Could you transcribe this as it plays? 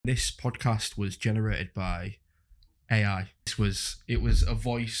This podcast was generated by AI. It was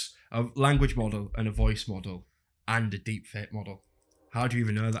a language model and a voice model and a deepfake model. How do you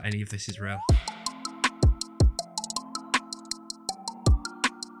even know that any of this is real?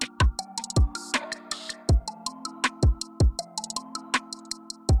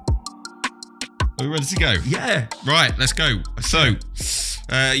 Are we ready to go? Yeah. Right, let's go. So,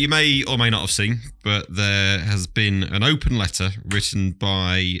 you may or may not have seen, but there has been an open letter written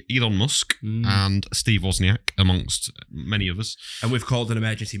by Elon Musk and Steve Wozniak, amongst many others. And we've called an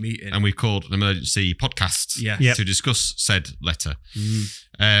emergency meeting. And we've called an emergency podcast to discuss said letter.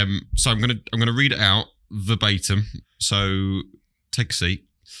 So I'm gonna read it out verbatim. So take a seat.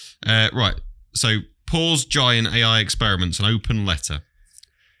 Right. So pause giant AI experiments, an open letter.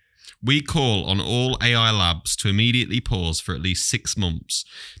 We call on all AI labs to immediately pause for at least 6 months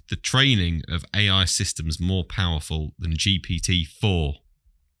the training of AI systems more powerful than GPT-4.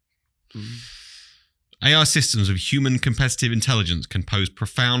 AI systems of human competitive intelligence can pose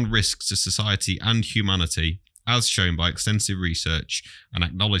profound risks to society and humanity, as shown by extensive research and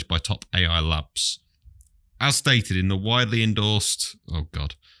acknowledged by top AI labs. As stated in the widely endorsed,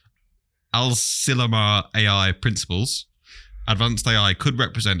 Al-Silama AI principles, advanced AI could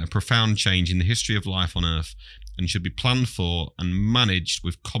represent a profound change in the history of life on Earth and should be planned for and managed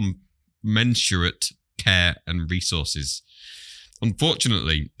with commensurate care and resources.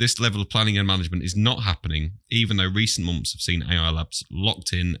 Unfortunately, this level of planning and management is not happening, even though recent months have seen AI labs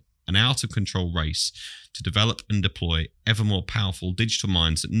locked in an out-of-control race to develop and deploy ever more powerful digital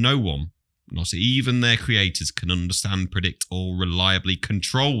minds that no one, not even their creators, can understand, predict, or reliably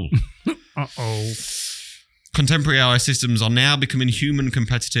control. Contemporary AI systems are now becoming human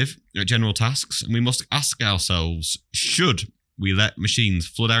competitive at general tasks, and we must ask ourselves, should we let machines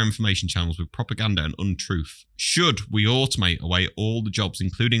flood our information channels with propaganda and untruth? Should we automate away all the jobs,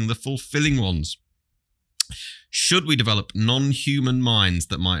 including the fulfilling ones? Should we develop non-human minds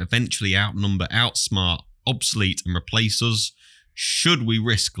that might eventually outnumber, outsmart, obsolete, and replace us? Should we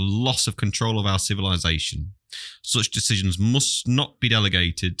risk loss of control of our civilization? Such decisions must not be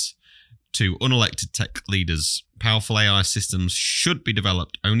delegated to unelected tech leaders. Powerful AI systems should be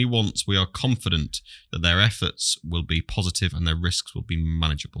developed only once we are confident that their efforts will be positive and their risks will be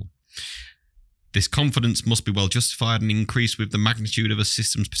manageable. This confidence must be well justified and increased with the magnitude of a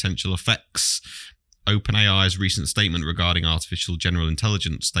system's potential effects. OpenAI's recent statement regarding artificial general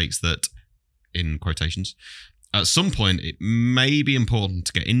intelligence states that, in quotations, at some point it may be important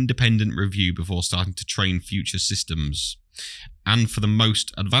to get independent review before starting to train future systems, and for the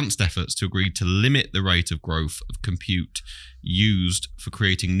most advanced efforts to agree to limit the rate of growth of compute used for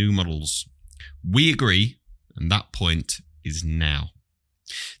creating new models. We agree, and that point is now.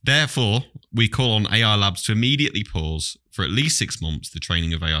 Therefore, we call on AI labs to immediately pause for at least 6 months the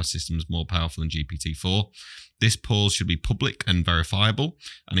training of AI systems more powerful than GPT-4. This pause should be public and verifiable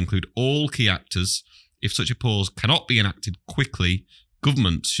and include all key actors. If such a pause cannot be enacted quickly,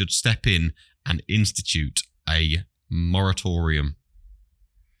 governments should step in and institute a moratorium.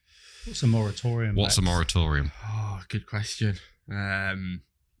 What's a moratorium? What's a moratorium? Oh, good question.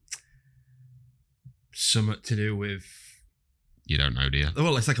 Something to do with... You don't know, do you?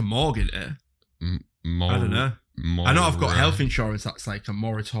 Well, it's like a mortgage. I don't know. I know I've got health insurance. That's like a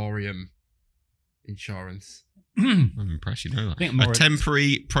moratorium insurance. I'm impressed you know that. A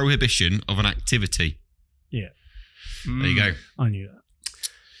temporary prohibition of an activity. Yeah. There you go. I knew that.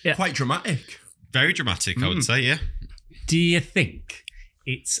 Yeah. Quite dramatic. Very dramatic, I would say, yeah. Do you think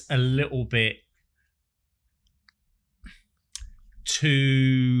it's a little bit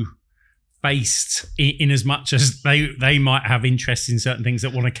too based in as much as they might have interest in certain things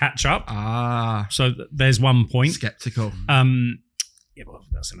that want to catch up? So there's one point. Skeptical. Yeah, well,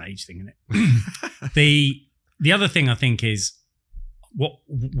 that's an age thing, isn't it? The other thing I think is, what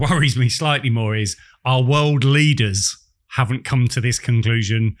worries me slightly more is our world leaders haven't come to this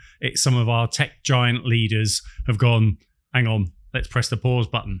conclusion. It's some of our tech giant leaders have gone, hang on, let's press the pause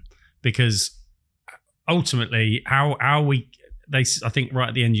button. Because ultimately, how we, I think right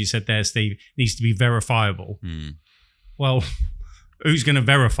at the end you said there, Steve, needs to be verifiable. Well, who's going to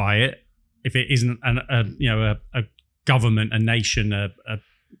verify it if it isn't a government, a nation, I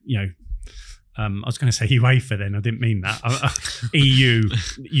was going to say UEFA then. I didn't mean that. EU,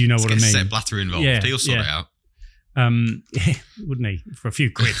 you know what I mean. Sepp Blatter involved. Yeah, he'll sort it out. Wouldn't he? For a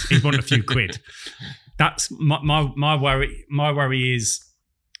few quid. He'd want a few quid. That's my worry. My worry is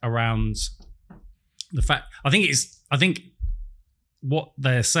around the fact. I think what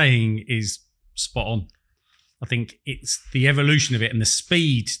they're saying is spot on. I think it's the evolution of it and the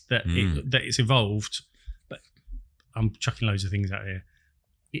speed that it's evolved. But I'm chucking loads of things out here.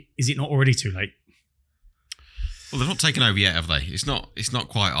 is it not already too late? Well, they've not taken over yet, have they? It's not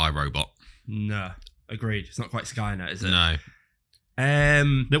quite iRobot. No, agreed. It's not quite Skynet, is it? No.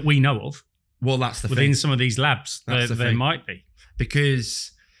 That we know of. Well, that's the Within thing. some of these labs, That's the there thing. might be.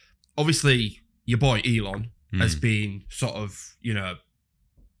 Because obviously your boy Elon has been sort of,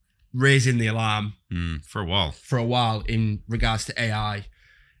 raising the alarm For a while. for a while in regards to AI.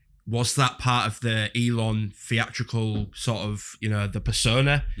 Was that part of the Elon theatrical sort of, the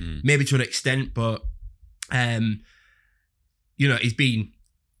persona? Maybe to an extent, but, he's been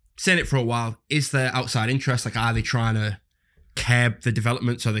saying it for a while. Is there outside interest? Like, are they trying to curb the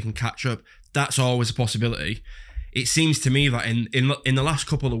development so they can catch up? That's always a possibility. It seems to me that in the last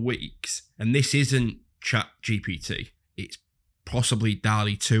couple of weeks, and this isn't Chat GPT, it's possibly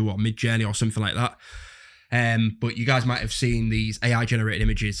DALL-E 2 or Midjourney or something like that. But you guys might have seen these AI generated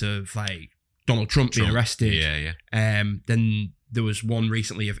images of like Donald Trump being arrested. Yeah. Then there was one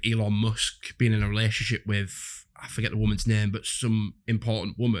recently of Elon Musk being in a relationship with, I forget the woman's name, but some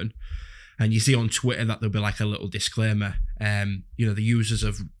important woman. And you see on Twitter that there'll be like a little disclaimer. The users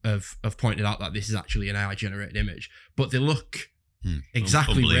have pointed out that this is actually an AI generated image, but they look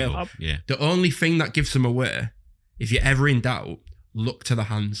exactly real. Unbelievable. Yeah. The only thing that gives them away, if you're ever in doubt, look to the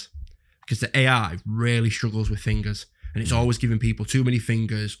hands, because the AI really struggles with fingers, and it's always giving people too many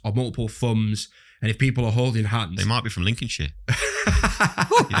fingers or multiple thumbs. And if people are holding hands, They might be from Lincolnshire. You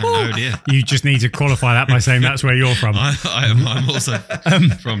have no idea. You just need to qualify that by saying that's where you're from. I'm also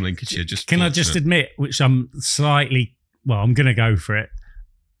from Lincolnshire. Just Can I just admit, which I'm slightly, I'm going to go for it.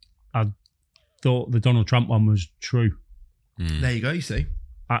 I thought the Donald Trump one was true. There you go. You see,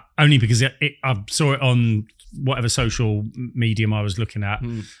 Only because I saw it on whatever social medium I was looking at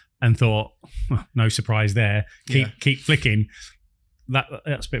and thought, well, no surprise there. Keep flicking.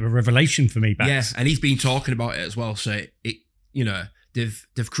 That's a bit of a revelation for me, Bax. yeah, and he's been talking about it as well. So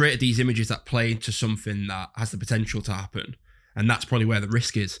they've created these images that play into something that has the potential to happen, and that's probably where the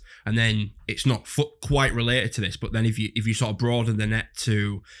risk is. And then it's not quite related to this, but then if you sort of broaden the net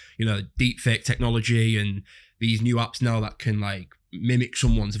to deep fake technology and these new apps now that can like mimic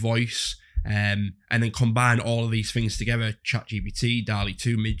someone's voice, and then combine all of these things together, ChatGPT, DALL-E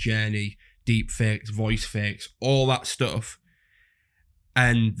 2, Midjourney, deep fakes, voice fakes, all that stuff,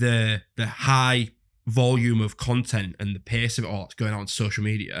 and the high volume of content and the pace of it all that's going on social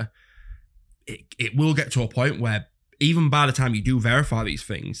media, it will get to a point where even by the time you do verify these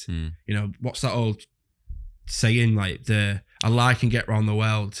things, what's that old saying, like a lie can get around the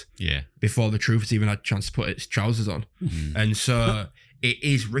world before the truth has even had a chance to put its trousers on. And so it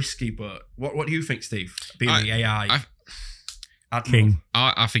is risky, but what do you think, Steve, being the AI King?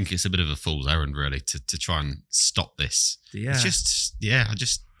 I think it's a bit of a fool's errand, really, to try and stop this. Yeah. It's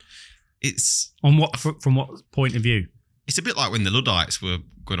just, it's On what from what point of view? It's a bit like when the Luddites were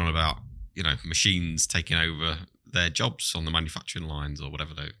going on about, machines taking over their jobs on the manufacturing lines or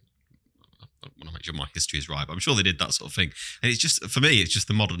whatever. I want to make sure my history is right, but I'm sure they did that sort of thing. And it's just, for me, it's just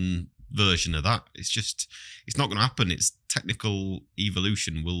the modern version of that. It's not going to happen. It's technical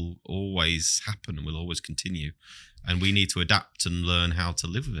evolution will always happen and will always continue. And we need to adapt and learn how to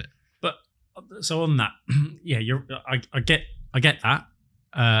live with it. But so on that, I get that.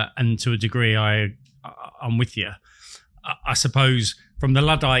 And to a degree, I'm with you. I suppose from the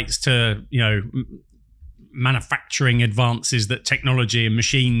Luddites to manufacturing advances that technology and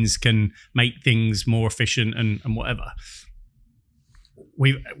machines can make things more efficient and whatever.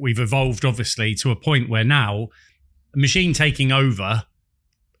 We've evolved obviously to a point where now a machine taking over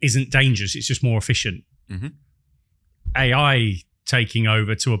isn't dangerous; it's just more efficient. Mm-hmm. AI taking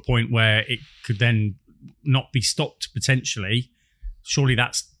over to a point where it could then not be stopped potentially. Surely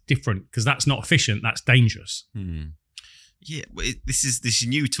that's different because that's not efficient. That's dangerous. Yeah, this is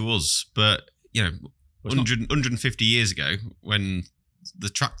new to us, but 150 years ago when the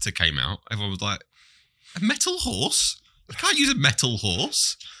tractor came out, everyone was like, a metal horse? You can't use a metal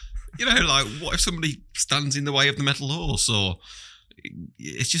horse. What if somebody stands in the way of the metal horse? Or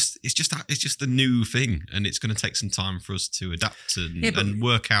it's just the new thing, and it's going to take some time for us to adapt and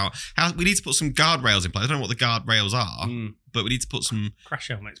work out how we need to put some guardrails in place. I don't know what the guardrails are, but we need to put some crash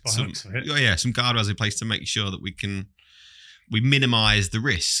helmets by the looks of it. Some guardrails in place to make sure that we minimise the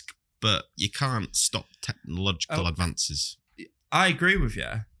risk, but you can't stop technological advances. I agree with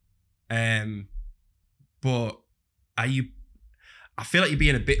you, but I feel like you're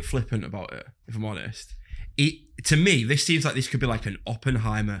being a bit flippant about it, if I'm honest. To me, this seems like this could be like an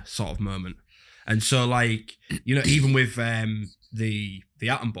Oppenheimer sort of moment. And so even with the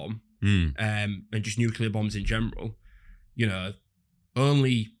atom bomb and just nuclear bombs in general,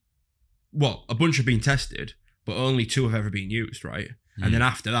 only, a bunch have been tested, but only 2 have ever been used, right? And then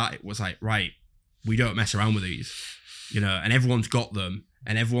after that, it was like, right, we don't mess around with these, and everyone's got them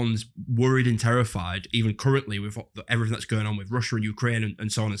and everyone's worried and terrified, even currently with everything that's going on with Russia and Ukraine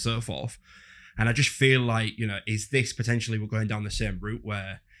and so on and so forth. And I just feel like, is this potentially we're going down the same route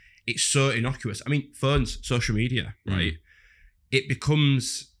where it's so innocuous? I mean, phones, social media, right? It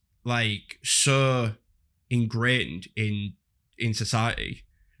becomes like so ingrained in society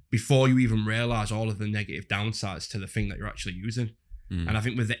before you even realize all of the negative downsides to the thing that you're actually using. And I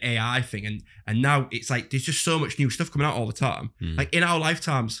think with the AI thing, and now it's like there's just so much new stuff coming out all the time. Like in our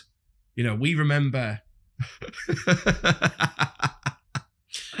lifetimes, we remember.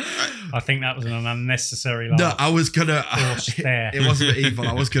 I think that was an unnecessary laugh. No, I was gonna. There. It wasn't evil.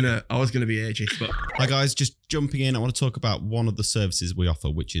 I was gonna be ageist, but Hi guys, just jumping in. I want to talk about one of the services we offer,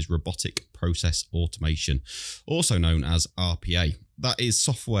 which is robotic process automation, also known as RPA. That is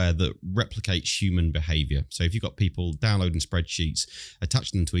software that replicates human behavior. So if you've got people downloading spreadsheets,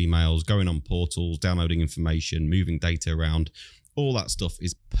 attaching them to emails, going on portals, downloading information, moving data around, all that stuff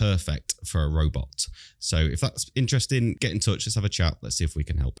is perfect for a robot. So if that's interesting, get in touch. Let's have a chat. Let's see if we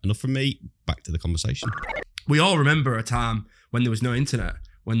can help. Enough from me. Back to the conversation. we all remember a time when there was no internet,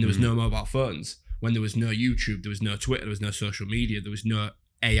 when there was no mobile phones, when there was no YouTube, there was no Twitter, there was no social media, there was no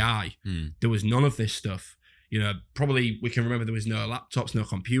AI. There was none of this stuff. Probably we can remember there was no laptops, no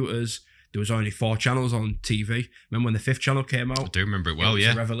computers. There was only 4 channels on TV. Remember when the 5th channel came out? I do remember it well, it was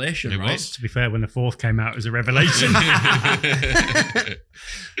a revelation, right? To be fair, when the 4th came out, it was a revelation.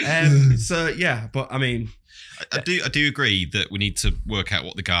 So, yeah, but I mean... I do agree that we need to work out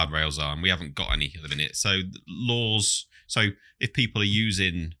what the guardrails are, and we haven't got any at the minute. So laws... So if people are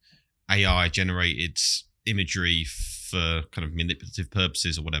using AI-generated imagery for kind of manipulative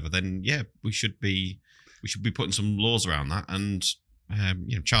purposes or whatever, then, yeah, we should be putting some laws around that and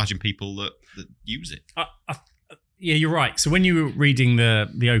charging people that use it. Yeah, you're right. So when you were reading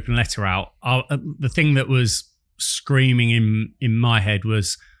the open letter out, the thing that was screaming in my head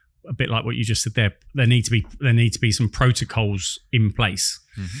was a bit like what you just said there. There need to be some protocols in place.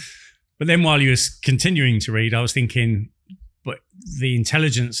 Mm-hmm. But then while you were continuing to read, I was thinking, but the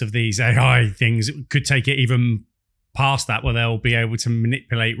intelligence of these AI things could take it even past that, where they'll be able to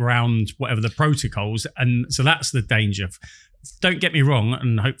manipulate around whatever the protocols. And so that's the danger. Don't get me wrong,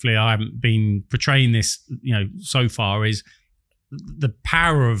 and hopefully I haven't been portraying this, so far, is the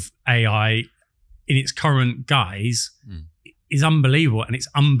power of AI in its current guise is unbelievable, and it's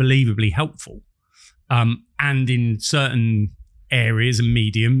unbelievably helpful. And in certain areas and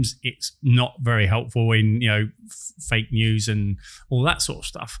mediums, it's not very helpful in, fake news and all that sort of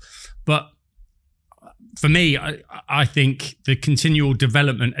stuff. But for me, I think the continual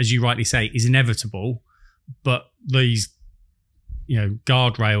development, as you rightly say, is inevitable. But these,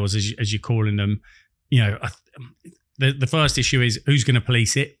 guardrails, as you're calling them, the first issue is who's going to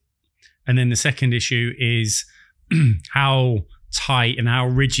police it, and then the second issue is how tight and how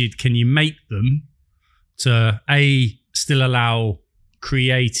rigid can you make them to still allow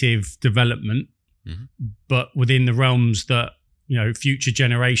creative development, but within the realms that future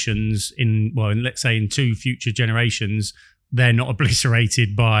generations let's say in 2 future generations, they're not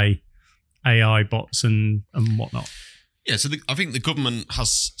obliterated by AI bots and whatnot. Yeah, so I think the government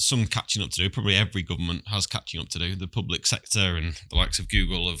has some catching up to do. Probably every government has catching up to do. The public sector and the likes of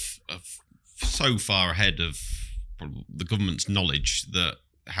Google have so far ahead of the government's knowledge that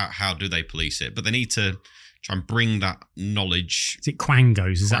how do they police it? But they need to try and bring that knowledge. Is it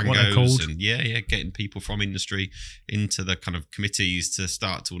Quangos? Is that what they're called? And getting people from industry into the kind of committees to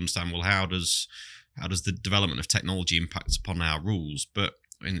start to understand, well, how does the development of technology impact upon our rules, but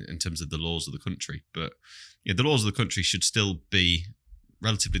in terms of the laws of the country. But the laws of the country should still be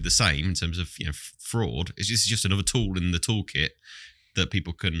relatively the same in terms of fraud. It's just another tool in the toolkit that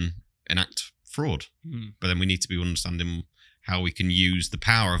people can enact fraud. But then we need to be understanding how we can use the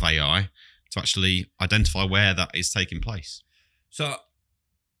power of AI to actually identify where that is taking place. So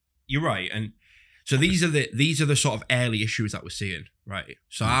you're right, and so these are the sort of early issues that we're seeing, right?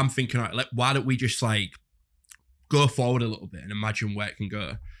 So I'm thinking, right, why don't we just go forward a little bit and imagine where it can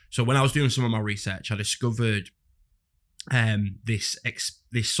go? So when I was doing some of my research, I discovered this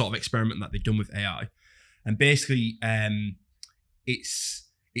sort of experiment that they've done with AI, and basically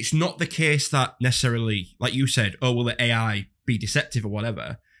it's not the case that necessarily, like you said, will the AI be deceptive or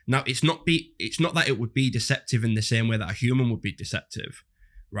whatever. Now, it's not that it would be deceptive in the same way that a human would be deceptive,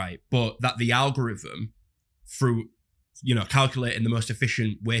 right? But that the algorithm, through calculating the most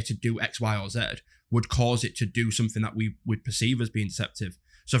efficient way to do X, Y, or Z, would cause it to do something that we would perceive as being deceptive.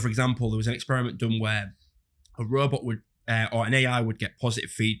 So, for example, there was an experiment done where a robot would or an AI would get positive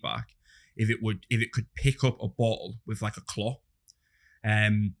feedback if it could pick up a ball with a claw.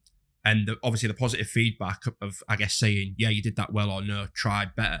 And obviously the positive feedback of, I guess, saying, yeah, you did that well, or no, try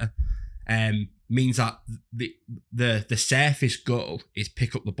better, means that the surface goal is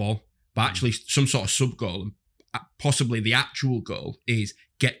pick up the ball, but actually some sort of sub goal, and possibly the actual goal is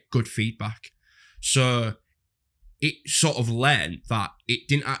get good feedback. So it sort of learned that it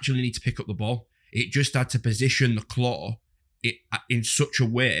didn't actually need to pick up the ball. It just had to position the claw in such a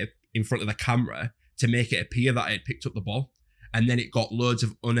way in front of the camera to make it appear that it picked up the ball. And then it got loads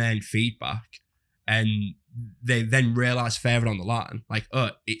of unearned feedback. And they then realized further on the line, like,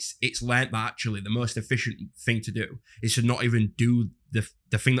 it's learnt that actually the most efficient thing to do is to not even do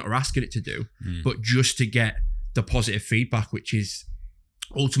the thing that we're asking it to do, but just to get the positive feedback, which is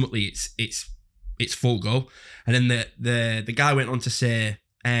ultimately it's full goal. And then the guy went on to say,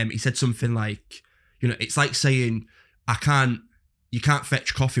 he said something like, it's like saying, you can't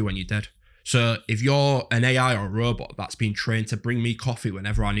fetch coffee when you're dead. So if you're an AI or a robot that's been trained to bring me coffee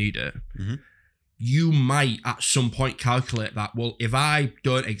whenever I need it, you might at some point calculate that, well, if I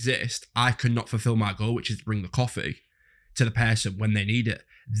don't exist, I cannot fulfill my goal, which is to bring the coffee to the person when they need it.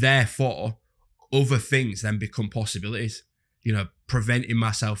 Therefore, other things then become possibilities, preventing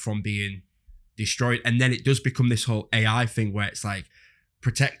myself from being destroyed. And then it does become this whole AI thing where it's like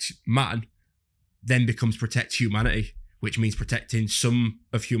protect man then becomes protect humanity, which means protecting some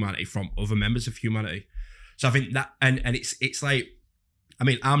of humanity from other members of humanity. So I think that, and it's like, I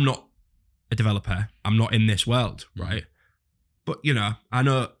mean, I'm not a developer. I'm not in this world, right? But, I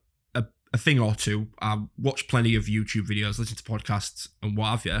know a thing or two. I watch plenty of YouTube videos, listen to podcasts and what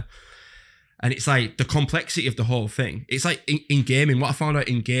have you. And it's like the complexity of the whole thing. It's like in gaming, what I found out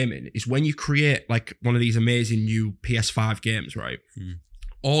in gaming is when you create like one of these amazing new PS5 games, right?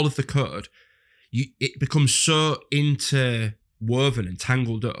 All of the code, it becomes so interwoven and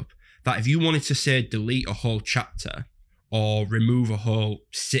tangled up that if you wanted to say delete a whole chapter or remove a whole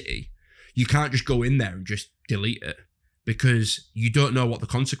city, you can't just go in there and just delete it because you don't know what the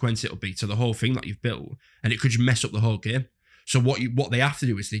consequence it'll be to the whole thing that you've built, and it could just mess up the whole game. So what they have to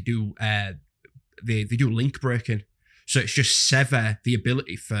do is they do link breaking. So it's just sever the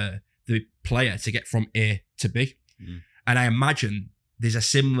ability for the player to get from A to B. And I imagine there's a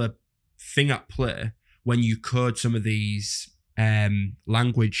similar thing at play when you code some of these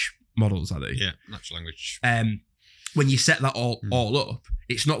language models, are they? Yeah, natural language. When you set that all up,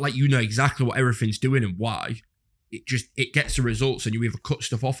 it's not like you know exactly what everything's doing and why. It gets the results, and you either cut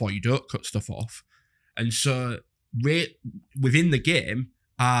stuff off or you don't cut stuff off. And so within the game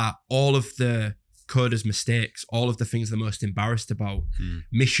are all of the coders' mistakes, all of the things they're most embarrassed about,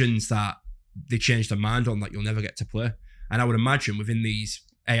 missions that they change their mind on that you'll never get to play. And I would imagine within these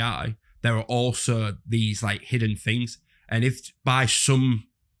AI, there are also these like hidden things. And if by somehow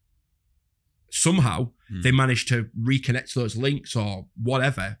they manage to reconnect those links or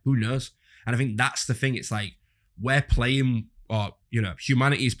whatever, who knows? And I think that's the thing. It's like we're playing, or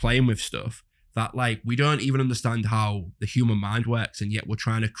humanity is playing with stuff that like we don't even understand how the human mind works, and yet we're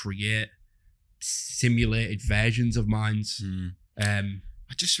trying to create simulated versions of minds.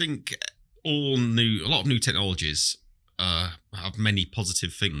 I just think a lot of new technologies have many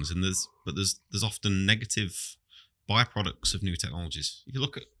positive things, and there's often negative byproducts of new technologies. If you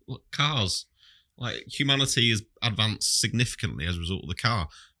look at cars, like humanity has advanced significantly as a result of the car,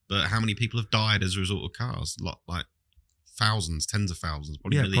 but how many people have died as a result of cars? Like thousands, tens of thousands,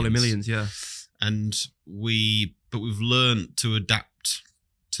 probably millions. Probably millions, yeah. And we've learned to adapt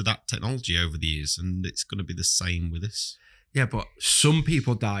to that technology over the years, and it's going to be the same with this. Yeah, but some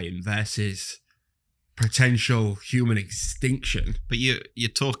people dying versus potential human extinction. But you're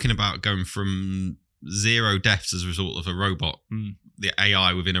talking about going from 0 deaths as a result of a robot, the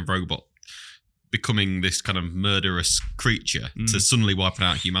AI within a robot becoming this kind of murderous creature, to suddenly wiping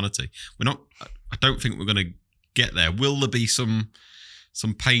out humanity. I don't think we're going to get there. Will there be some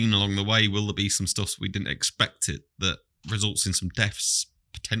pain along the way? Will there be some stuff we didn't expect it that results in some deaths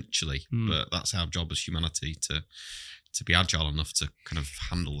potentially? But that's our job as humanity to be agile enough to kind of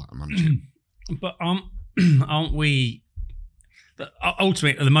handle that and manage it. But aren't we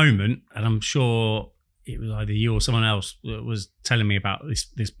ultimately at the moment, and I'm sure it was either you or someone else that was telling me about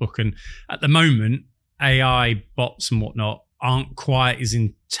this book, and at the moment AI bots and whatnot aren't quite as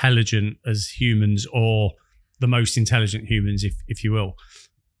intelligent as humans, or the most intelligent humans, if you will.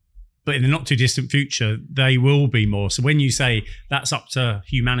 But in the not too distant future, they will be more. So when you say that's up to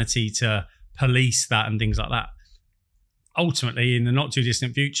humanity to police that and things like that, ultimately in the not too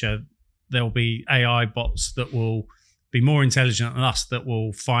distant future, there'll be AI bots that will be more intelligent than us, that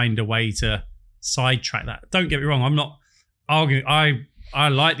will find a way to sidetrack that. Don't get me wrong, I'm not arguing. I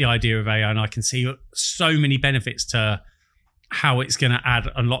like the idea of AI, and I can see so many benefits to how it's going to add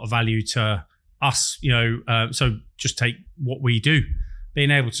a lot of value to us. So just take what we do,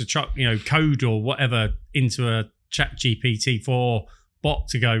 being able to chuck code or whatever into a Chat GPT-4 bot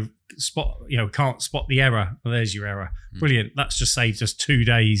to go spot, can't spot the error. Well, there's your error. Brilliant. That's just saved us 2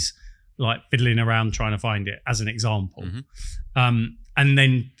 days like fiddling around trying to find it, as an example. And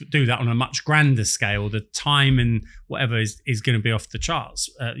then do that on a much grander scale. The time and whatever is going to be off the charts,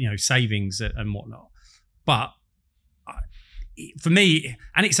 savings and whatnot. But for me,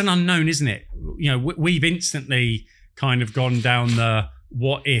 and it's an unknown, isn't it? We've instantly kind of gone down the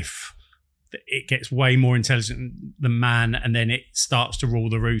what if it gets way more intelligent than man, and then it starts to rule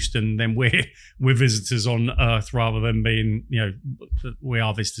the roost, and then we're visitors on Earth rather than being, we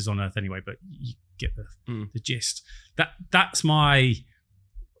are visitors on Earth anyway. But you get the gist. That's my.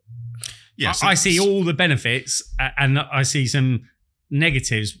 Yeah, I see all the benefits, and I see some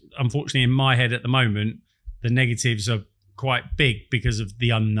negatives. Unfortunately, in my head at the moment, the negatives are quite big because of the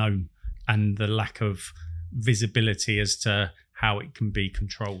unknown and the lack of visibility as to how it can be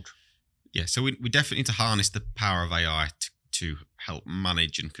controlled. Yeah, so we definitely need to harness the power of AI to help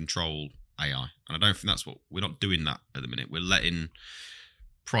manage and control AI. And I don't think we're not doing that at the minute. We're letting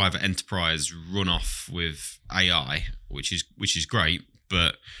private enterprise run off with AI, which is great,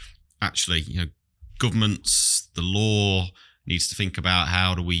 but actually, governments, the law needs to think about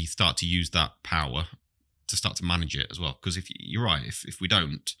how do we start to use that power to start to manage it as well. Because if you're right, if we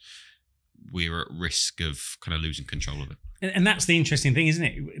don't, we're at risk of kind of losing control of it. And that's the interesting thing, isn't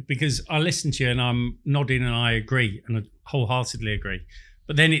it? Because I listen to you and I'm nodding and I agree, and I wholeheartedly agree.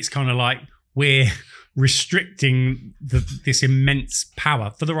 But then it's kind of like we're restricting this immense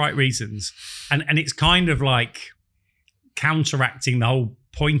power for the right reasons. And it's kind of like counteracting the whole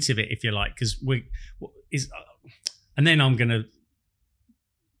point of it, if you like, because and then I'm going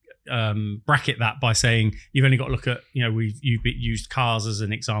to bracket that by saying you've only got to look at, you've used cars as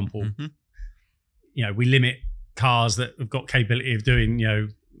an example. We limit cars that have got capability of doing,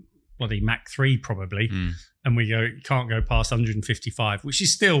 bloody Mach 3 probably, and we can't go past 155, which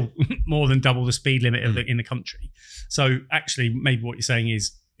is still more than double the speed limit in the country. So actually, maybe what you're saying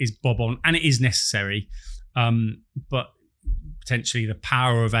is bob on, and it is necessary, but potentially the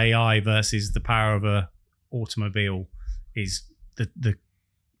power of AI versus the power of a automobile is the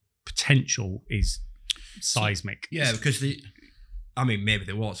potential is seismic. Yeah, because maybe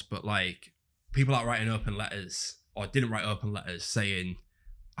there was, but like people are writing open letters or didn't write open letters saying,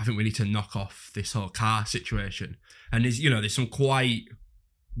 I think we need to knock off this whole car situation. And there's some quite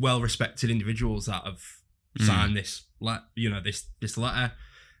well-respected individuals that have signed this letter.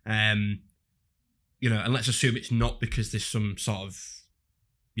 And let's assume it's not because there's some sort of,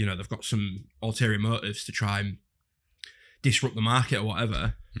 they've got some ulterior motives to try and disrupt the market or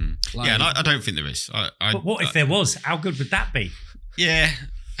whatever. And I don't think there is. But what if there was? How good would that be? Yeah,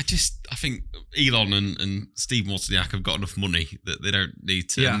 I think Elon and Steve Wozniak have got enough money that they don't need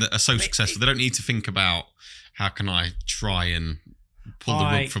to, and are so successful, they don't need to think about how can I try and pull the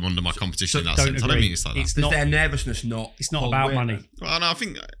rug from under my competition in that sense. Agree. I don't think it's like that. Their nervousness It's not about money. Well, no, I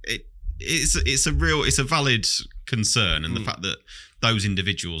think it's a valid concern, and the fact that those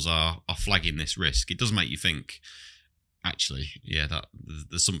individuals are flagging this risk, it does make you think, actually, that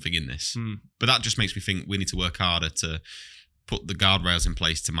there's something in this. But that just makes me think we need to work harder to put the guardrails in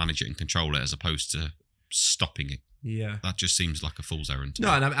place to manage it and control it, as opposed to stopping it. Yeah, that just seems like a fool's errand. No,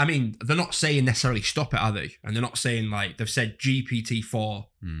 and I mean, they're not saying necessarily stop it, are they? And they're not saying they've said GPT-4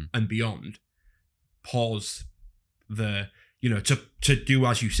 and beyond. Pause the, to do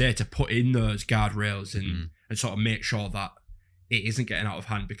as you say, to put in those guardrails and sort of make sure that it isn't getting out of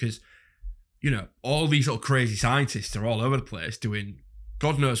hand, because all these little crazy scientists are all over the place doing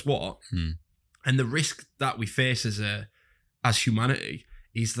God knows what, and the risk that we face as humanity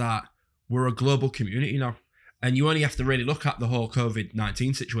is that we're a global community now. And you only have to really look at the whole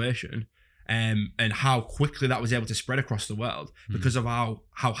COVID-19 situation and how quickly that was able to spread across the world because of how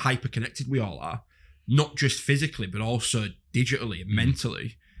hyper-connected we all are, not just physically, but also digitally and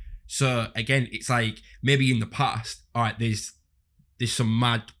mentally. So again, it's like maybe in the past, all right, there's some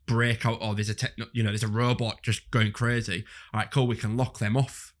mad breakout, or there's a robot just going crazy. All right, cool, we can lock them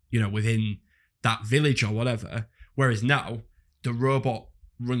off, within that village or whatever. Whereas now, the robot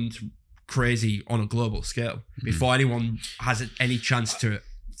runs crazy on a global scale before anyone has any chance to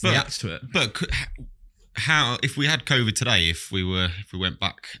react to it. But how, if we had COVID today, if we went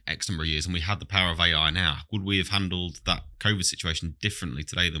back X number of years and we had the power of AI now, would we have handled that COVID situation differently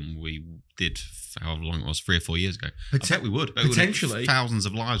today than we did for however long it was, 3 or 4 years ago? I bet we would. Potentially. Thousands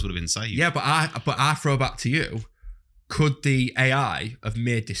of lives would have been saved. Yeah, but I throw back to you, could the AI have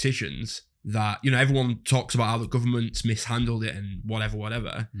made decisions that, you know, everyone talks about how the government's mishandled it and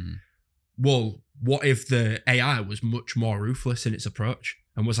whatever. Well, what if the AI was much more ruthless in its approach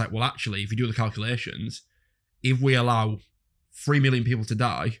and was like, well, actually, if you do the calculations, if we allow 3 million people to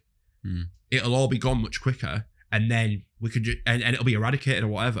die, it'll all be gone much quicker, and then we could and it'll be eradicated or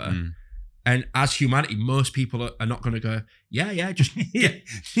whatever. And as humanity, most people are not going to go, just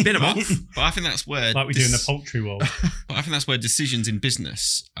spin them off. But I think that's where, like we do in the poultry world. But I think that's where decisions in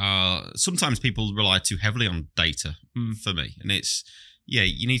business are. Sometimes people rely too heavily on data. For me, and it's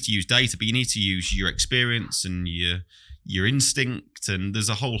you need to use data, but you need to use your experience and your instinct, and there's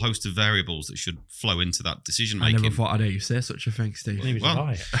a whole host of variables that should flow into that decision making. I never thought I'd hear you say such a thing, Steve.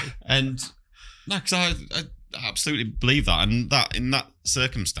 And no, because I absolutely believe that, and that in that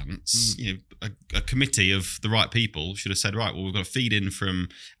circumstance, you know, a committee of the right people should have said, right, well, we've got to feed in from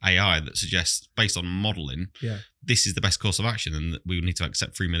AI that suggests, based on modelling, this is the best course of action, and we would need to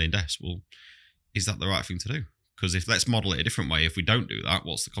accept 3 million deaths. Well, is that the right thing to do? Because if let's model it a different way, if we don't do that,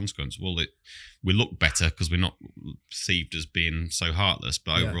 what's the consequence? Well, we look better because we're not perceived as being so heartless,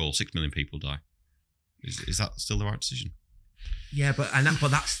 but overall 6 million people die. Is that still the right decision? Yeah, but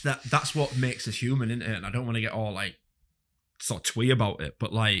that's what makes us human, isn't it? And I don't want to get all like sort of twee about it,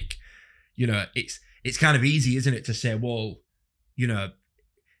 but like, you know, it's kind of easy, isn't it, to say, well, you know,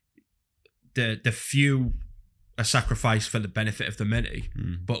 the few are sacrificed for the benefit of the many,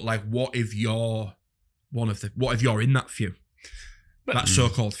 but like, what if you're in that few? But, that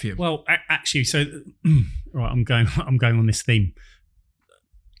so-called few. Well, actually, so right, I'm going on this theme.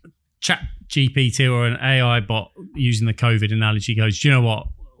 Chat GPT or an AI bot using the COVID analogy goes, do you know what?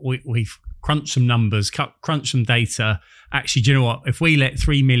 We've crunched some numbers, crunched some data. Actually, do you know what? If we let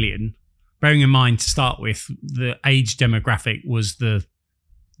 3 million, bearing in mind to start with, the age demographic was the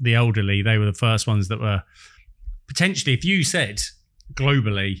elderly. They were the first ones that were potentially, if you said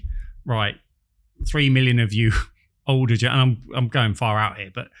globally, right, 3 million of you older, and I'm going far out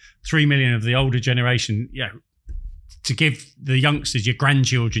here, but 3 million of the older generation, to give the youngsters, your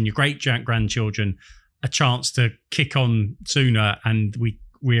grandchildren, your great-grandchildren, a chance to kick on sooner, and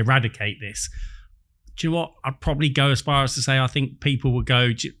we eradicate this. Do you know what? I'd probably go as far as to say I think people would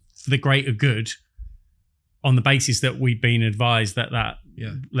go for the greater good on the basis that we've been advised that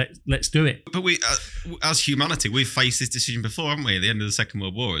let's do it. But we, as humanity, we've faced this decision before, haven't we? At the end of the Second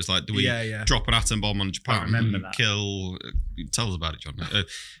World War, it's like, do we drop an atom bomb on Japan and kill? Tell us about it, John.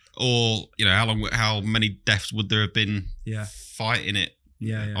 Or, you know, how many deaths would there have been fighting it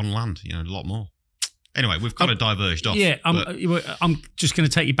on land? You know, a lot more. Anyway, we've kind of diverged off. Yeah, I'm just going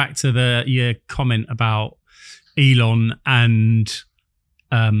to take you back to your comment about Elon and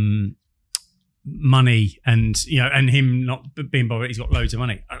money, and you know, and him not being bothered. He's got loads of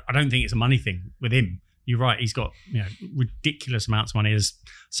money. I don't think it's a money thing with him. You're right. He's got, you know, ridiculous amounts of money, as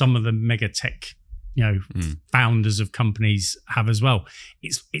some of the mega tech, you know, founders of companies have as well.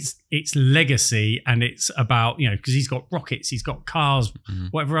 It's legacy, and it's about, you know, because he's got rockets, he's got cars,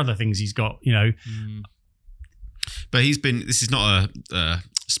 whatever other things he's got, you know. But this is not a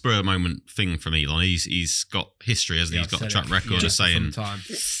spur of the moment thing from Elon. He's got history, hasn't he? He's got a track record of saying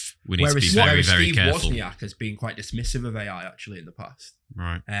we need to be very, very careful. Steve Wozniak has been quite dismissive of AI actually in the past,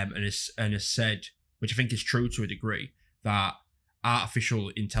 right? And has said, which I think is true to a degree, that artificial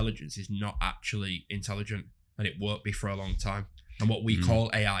intelligence is not actually intelligent, and it won't be for a long time. And what we call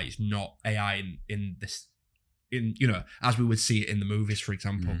AI is not AI in you know, as we would see it in the movies, for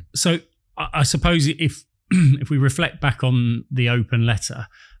example. So I suppose if we reflect back on the open letter,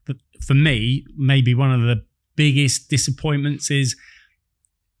 for me, maybe one of the biggest disappointments is,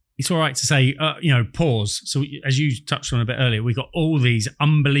 it's all right to say, you know, pause. So as you touched on a bit earlier, we've got all these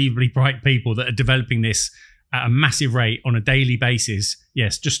unbelievably bright people that are developing this at a massive rate on a daily basis.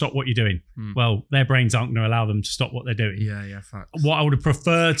 Yes, just stop what you're doing. Well, their brains aren't going to allow them to stop what they're doing. Yeah, facts. What I would have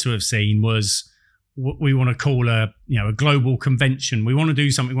preferred to have seen was what we want to call a global convention. We want to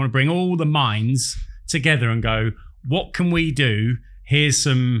do something. We want to bring all the minds together and go, what can we do? Here's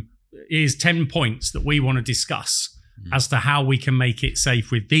 10 points that we want to discuss as to how we can make it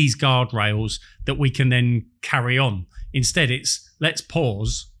safe with these guardrails that we can then carry on. Instead, it's let's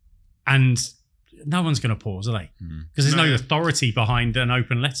pause, and no one's going to pause, are they? Because there's no authority behind an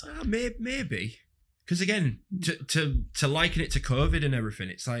open letter. Maybe. Because again, to liken it to COVID and everything,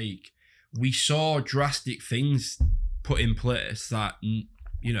 it's like we saw drastic things put in place that,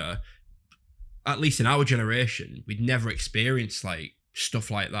 you know, at least in our generation, we'd never experienced like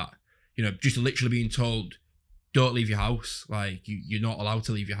stuff like that. You know, just literally being told, don't leave your house. Like you're not allowed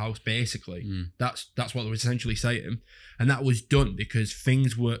to leave your house. Basically, that's what they were essentially saying, and that was done because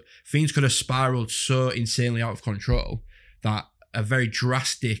things could have spiraled so insanely out of control that a very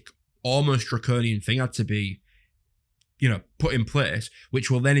drastic almost draconian thing had to be, put in place,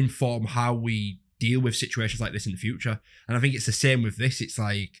 which will then inform how we deal with situations like this in the future. And I think it's the same with this. It's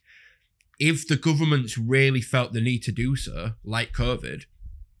like, if the governments really felt the need to do so, like COVID,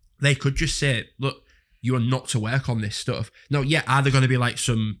 they could just say, look, you are not to work on this stuff. Now, yeah, are there going to be like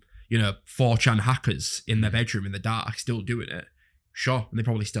some, 4chan hackers in their bedroom in the dark still doing it? Sure, and they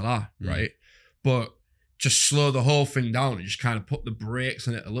probably still are, right? But just slow the whole thing down and just kind of put the brakes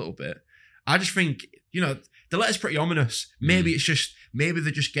on it a little bit. I just think, the letter's pretty ominous. Maybe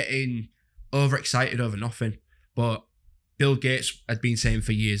they're just getting overexcited over nothing. But Bill Gates had been saying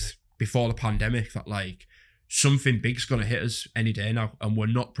for years before the pandemic that like something big's going to hit us any day now, and we're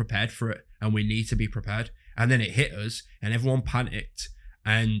not prepared for it, and we need to be prepared. And then it hit us and everyone panicked.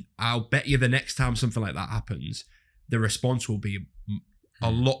 And I'll bet you the next time something like that happens, the response will be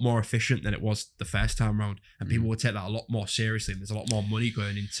a lot more efficient than it was the first time round. And people will take that a lot more seriously. And there's a lot more money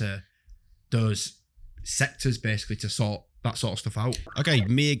going into those sectors basically to sort that sort of stuff out. Okay,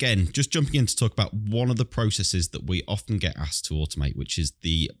 me again, just jumping in to talk about one of the processes that we often get asked to automate, which is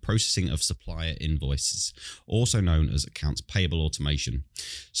the processing of supplier invoices, also known as accounts payable automation.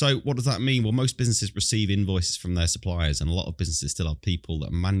 So what does that mean? Well, most businesses receive invoices from their suppliers, and a lot of businesses still have people that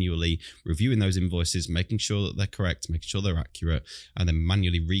are manually reviewing those invoices, making sure that they're correct, making sure they're accurate, and then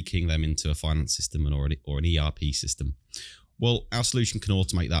manually rekeying them into a finance system or an ERP system. Well, our solution can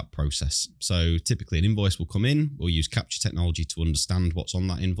automate that process. So typically an invoice will come in, we'll use capture technology to understand what's on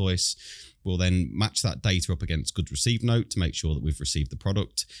that invoice. We'll then match that data up against goods received note to make sure that we've received the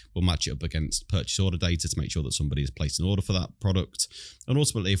product. We'll match it up against purchase order data to make sure that somebody has placed an order for that product. And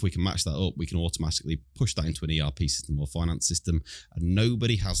ultimately, if we can match that up, we can automatically push that into an ERP system or finance system, and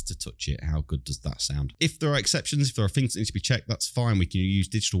nobody has to touch it. How good does that sound? If there are exceptions, if there are things that need to be checked, that's fine. We can use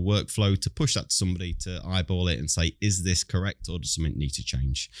digital workflow to push that to somebody to eyeball it and say, is this correct or does something need to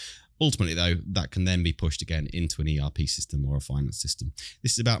change? Ultimately, though, that can then be pushed again into an ERP system or a finance system.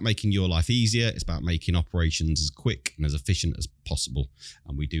 This is about making your life easier. It's about making operations as quick and as efficient as possible.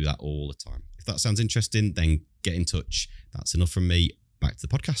 And we do that all the time. If that sounds interesting, then get in touch. That's enough from me. Back to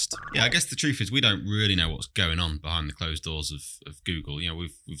the podcast. Yeah, I guess the truth is we don't really know what's going on behind the closed doors of Google.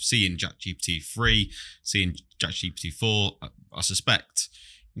 We've seen ChatGPT 3, seeing ChatGPT 4. I suspect,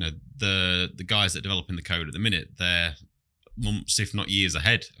 the guys that are developing the code at the minute, they're months, if not years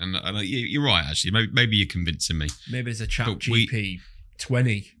ahead. And you're right, actually. Maybe you're convincing me. Maybe there's a ChatGPT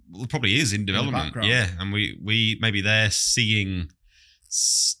 20. Well, it probably is in development. Yeah, and we maybe they're seeing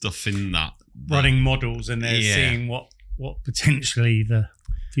stuff in that running models, and they're seeing what potentially the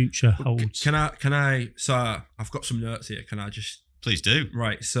future holds. Can I? So I've got some notes here. Can I just? Please do.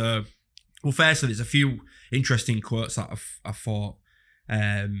 Right. So, well, firstly, there's a few interesting quotes that I thought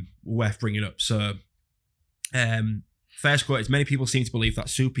worth bringing up. So, first quote is, many people seem to believe that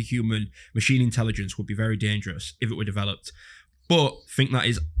superhuman machine intelligence would be very dangerous if it were developed, but think that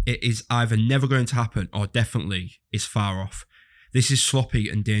it is either never going to happen or definitely is far off. This is sloppy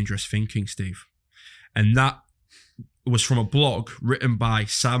and dangerous thinking, Steve. And that was from a blog written by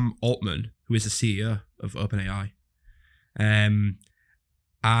Sam Altman, who is the CEO of OpenAI. And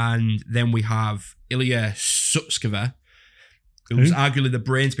then we have Ilya Sutskever, who's arguably the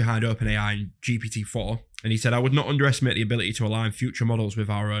brains behind OpenAI and GPT-4. And he said, I would not underestimate the ability to align future models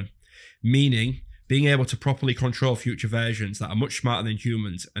with our own, meaning being able to properly control future versions that are much smarter than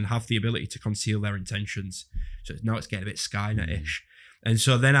humans and have the ability to conceal their intentions. So now it's getting a bit Skynet-ish. And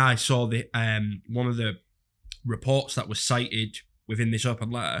so then I saw the one of the reports that was cited within this open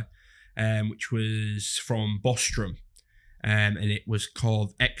letter, which was from Bostrom, and it was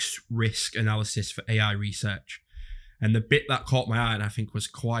called X-Risk Analysis for AI Research. And the bit that caught my eye and I think was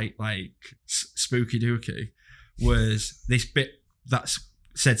quite like spooky dooky was this bit that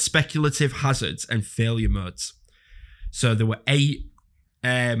said speculative hazards and failure modes. So there were eight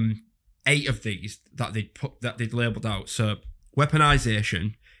of these that they'd labelled out. So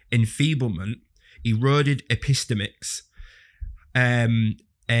weaponization, enfeeblement, eroded epistemics,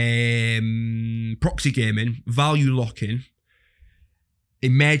 proxy gaming, value locking,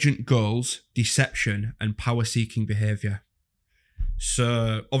 emergent goals, deception, and power-seeking behavior.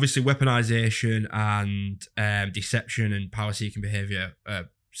 So obviously weaponization and deception and power-seeking behavior are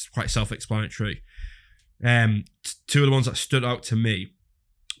quite self-explanatory. Two of the ones that stood out to me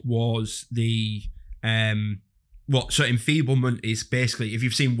was the so enfeeblement is basically, if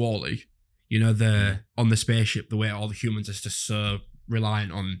you've seen WALL-E, on the spaceship, the way all the humans are just so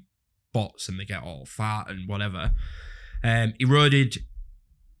reliant on bots and they get all fat and whatever. Eroded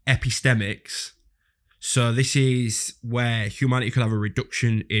epistemics. So this is where humanity could have a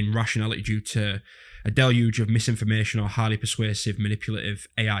reduction in rationality due to a deluge of misinformation or highly persuasive, manipulative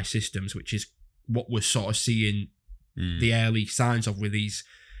AI systems, which is what we're sort of seeing the early signs of with these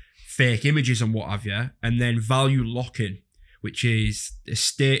fake images and what have you. And then value lock-in, which is a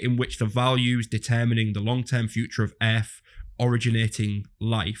state in which the values determining the long-term future of Earth originating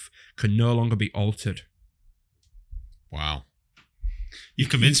life can no longer be altered. Wow. You've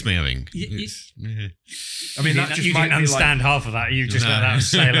convinced me, I think. I mean, that just you might didn't be understand like, half of that. You just let that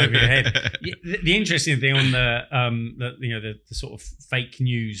sail over your head. The interesting thing on the sort of fake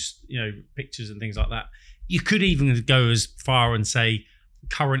news, pictures and things like that, you could even go as far and say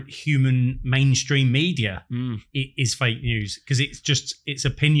current human mainstream media is fake news, because it's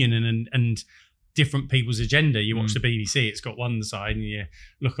opinion and different people's agenda. You watch the BBC, it's got one side, and you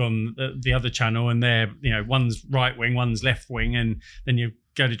look on the other channel and they're, one's right wing, one's left wing, and then you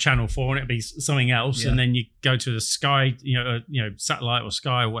go to Channel 4 and it'd be something else, and then you go to the Sky, satellite or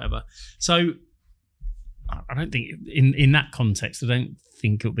Sky or whatever. So I don't think in that context, I don't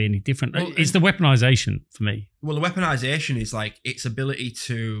think it'll be any different. Well, it's the weaponization for me. Well, the weaponization is like its ability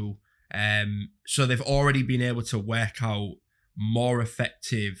to, so they've already been able to work out more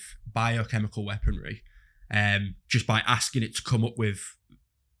effective biochemical weaponry just by asking it to come up with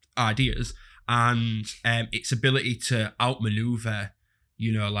ideas, and its ability to outmaneuver,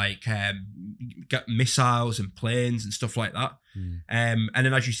 get missiles and planes and stuff like that. And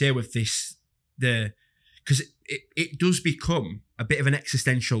then, as you say, with this, because it does become a bit of an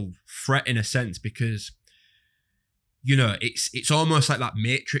existential threat in a sense, because it's almost like that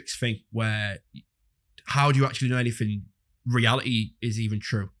Matrix thing where how do you actually know anything reality is even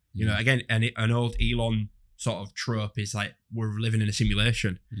true? Again, an old Elon sort of trope is like, we're living in a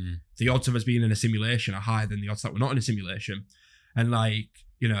simulation. The odds of us being in a simulation are higher than the odds that we're not in a simulation. And I'm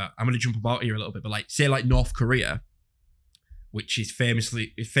going to jump about here a little bit, but say North Korea, which is famous.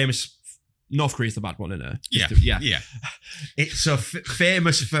 North Korea's the bad one, isn't it? Yeah. It's so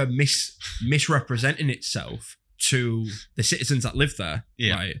famous for misrepresenting itself to the citizens that live there,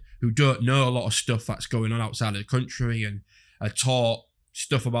 right? Who don't know a lot of stuff that's going on outside of the country, and are taught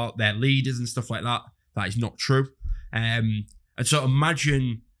stuff about their leaders and stuff like that that is not true. And so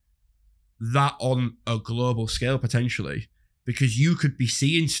imagine that on a global scale potentially, because you could be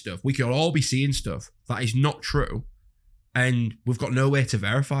seeing stuff, we could all be seeing stuff that is not true, and we've got no way to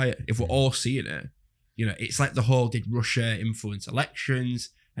verify it if we're all seeing it. It's like the whole, did Russia influence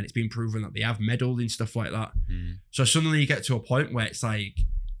elections? And it's been proven that they have meddled in stuff like that. So suddenly you get to a point where it's like,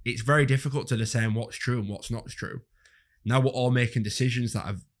 it's very difficult to discern what's true and what's not true. Now we're all making decisions that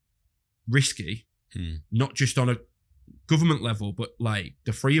are risky, not just on a government level, but like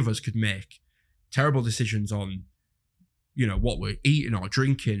the three of us could make terrible decisions on, what we're eating or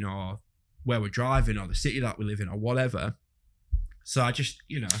drinking or where we're driving or the city that we live in or whatever. So I just,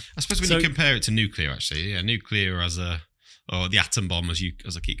 I suppose when you compare it to nuclear, actually, nuclear or the atom bomb, as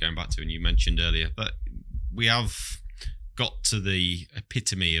I keep going back to, and you mentioned earlier, but we have got to the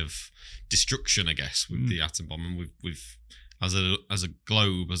epitome of destruction, I guess, with the atom bomb, and we've as a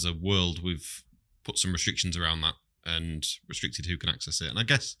globe, as a world, we've put some restrictions around that and restricted who can access it. And I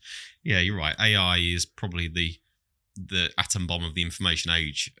guess, you're right. AI is probably the atom bomb of the information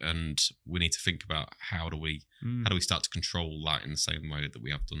age, and we need to think about how do we start to control that in the same way that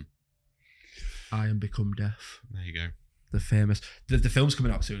we have done. I Am Become Deaf. There you go. The famous the film's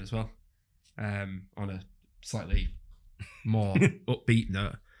coming out soon as well, on a slightly more upbeat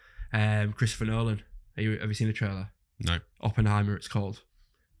note. Christopher Nolan, have you seen the trailer? No. Oppenheimer, it's called.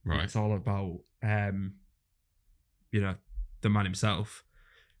 Right. It's all about the man himself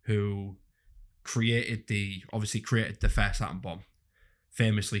who created the first atom bomb.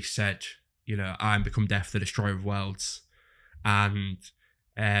 Famously said, I am become deaf, the destroyer of worlds, and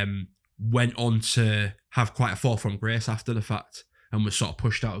went on to have quite a fall from grace after the fact, and was sort of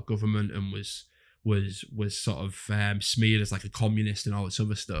pushed out of government, and was sort of smeared as like a communist and all this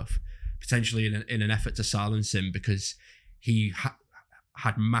other stuff, potentially in an effort to silence him, because he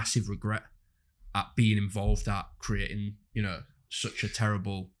had massive regret at being involved at creating, such a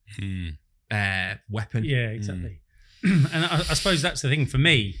terrible weapon. Yeah, exactly. And I suppose that's the thing for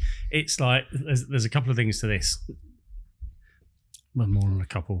me. It's like there's a couple of things to this. Well, more than a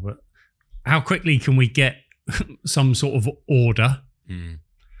couple, but how quickly can we get some sort of order?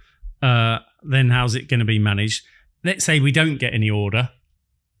 Then how's it going to be managed? Let's say we don't get any order.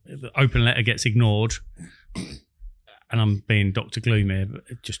 The open letter gets ignored. And I'm being Dr. Gloom here, but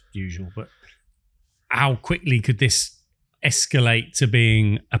just usual. But how quickly could this escalate to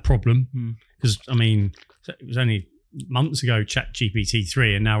being a problem? Because, it was only months ago ChatGPT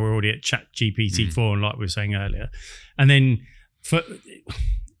 3, and now we're already at ChatGPT 4, and like we were saying earlier. And then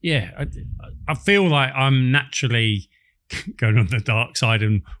yeah, I feel like I'm naturally going on the dark side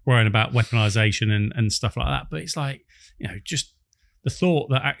and worrying about weaponization and stuff like that. But it's like, you know, just the thought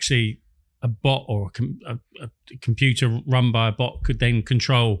that actually a bot or a computer run by a bot could then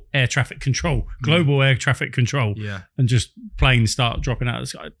control air traffic control, global air traffic control, and just planes start dropping out of the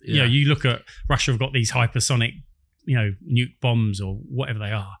sky. You know, you look at Russia have got these hypersonic, you know, nuke bombs or whatever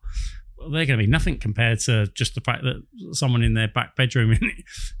they are. They're going to be nothing compared to just the fact that someone in their back bedroom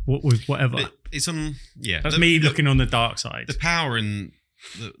with whatever. It's on, That's me looking on the dark side. The power in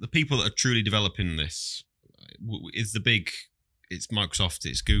the people that are truly developing this is the big. It's Microsoft,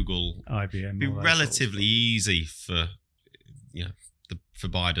 it's Google. IBM. It'd be relatively easy for for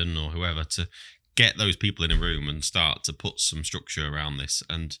Biden or whoever to get those people in a room and start to put some structure around this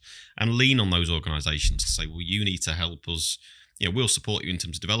and lean on those organisations to say, well, you need to help us. We'll support you in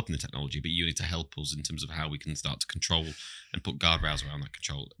terms of developing the technology, but you need to help us in terms of how we can start to control and put guardrails around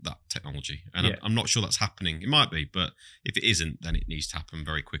that technology. And I'm not sure that's happening. It might be, but if it isn't, then it needs to happen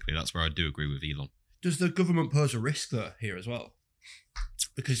very quickly. That's where I do agree with Elon. Does the government pose a risk though here as well?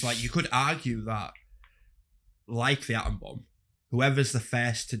 Because like you could argue that, like the atom bomb, whoever's the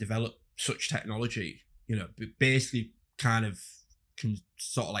first to develop such technology, basically kind of can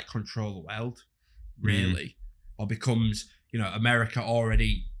sort of like control the world, really, or becomes, America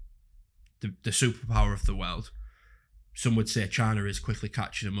already the superpower of the world. Some would say China is quickly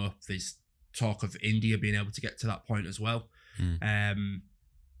catching them up. There's talk of India being able to get to that point as well.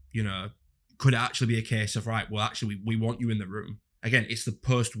 Could it actually be a case of, right, well, actually, we want you in the room. Again, it's the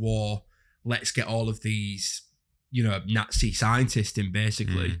post-war, let's get all of these, Nazi scientists in,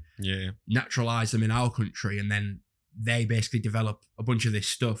 basically. Naturalize them in our country, and then they basically develop a bunch of this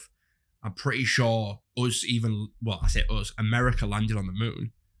stuff. I'm pretty sure America landing on the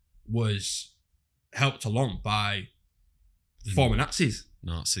moon was helped along by former Nazis.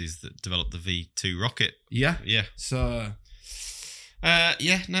 Nazis that developed the V2 rocket. Yeah. Yeah. So...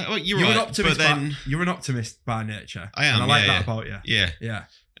 you're right. An optimist, but then you're an optimist by nature. I am. And I like that about you. Yeah.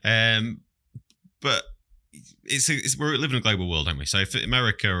 But we're living in a global world, aren't we? So if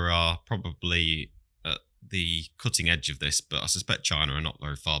America are probably at the cutting edge of this, but I suspect China are not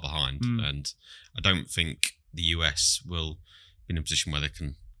very far behind, and I don't think the US will be in a position where they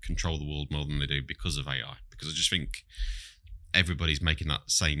can control the world more than they do because of AI. Because I just think everybody's making that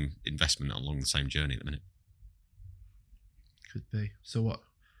same investment along the same journey at the minute. Could be. So what?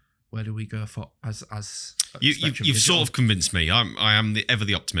 Where do we go for as you've sort of convinced me. I am ever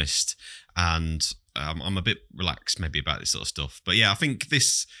the optimist, and I'm a bit relaxed maybe about this sort of stuff. But yeah, I think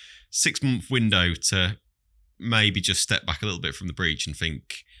this 6-month window to maybe just step back a little bit from the breach and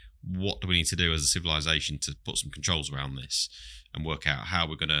think, what do we need to do as a civilization to put some controls around this and work out how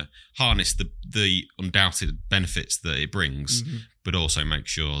we're going to harness the undoubted benefits that it brings, but also make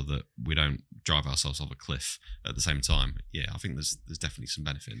sure that we don't drive ourselves off a cliff at the same time. Yeah, I think there's definitely some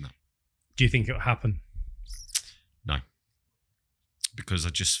benefit in that. Do you think it'll happen? No. Because I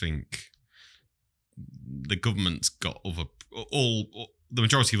just think the government's got the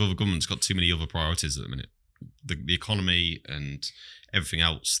majority of other governments got too many other priorities at the minute. The economy and everything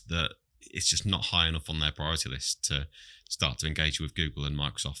else, that it's just not high enough on their priority list to start to engage with Google and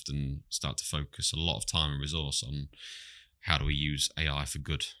Microsoft and start to focus a lot of time and resource on how do we use AI for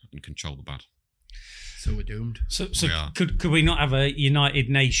good and control the bad. So we're doomed. So could we not have a United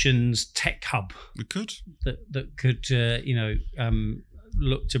Nations tech hub? We could. That could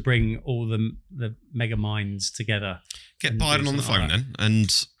look to bring all the mega minds together. Get Biden on the phone then,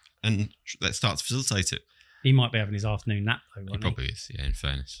 and let's start to facilitate it. He might be having his afternoon nap though. He probably is. Yeah, in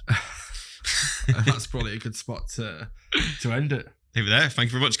fairness. That's probably a good spot to end it. Leave it there. Thank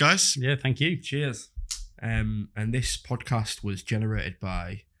you very much, guys. Yeah, thank you. Cheers. And this podcast was generated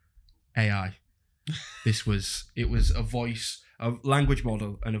by AI. It was a language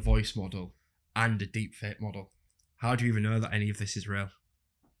model and a voice model and a deepfake model. How do you even know that any of this is real?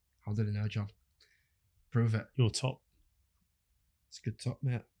 How did I know, John? Prove it. You're top. It's a good top,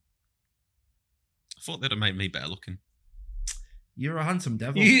 mate. I thought they'd have made me better looking. You're a handsome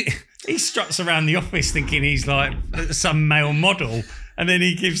devil. He struts around the office thinking he's like some male model, and then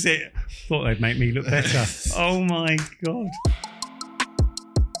he gives it. Thought they'd make me look better. Oh my God.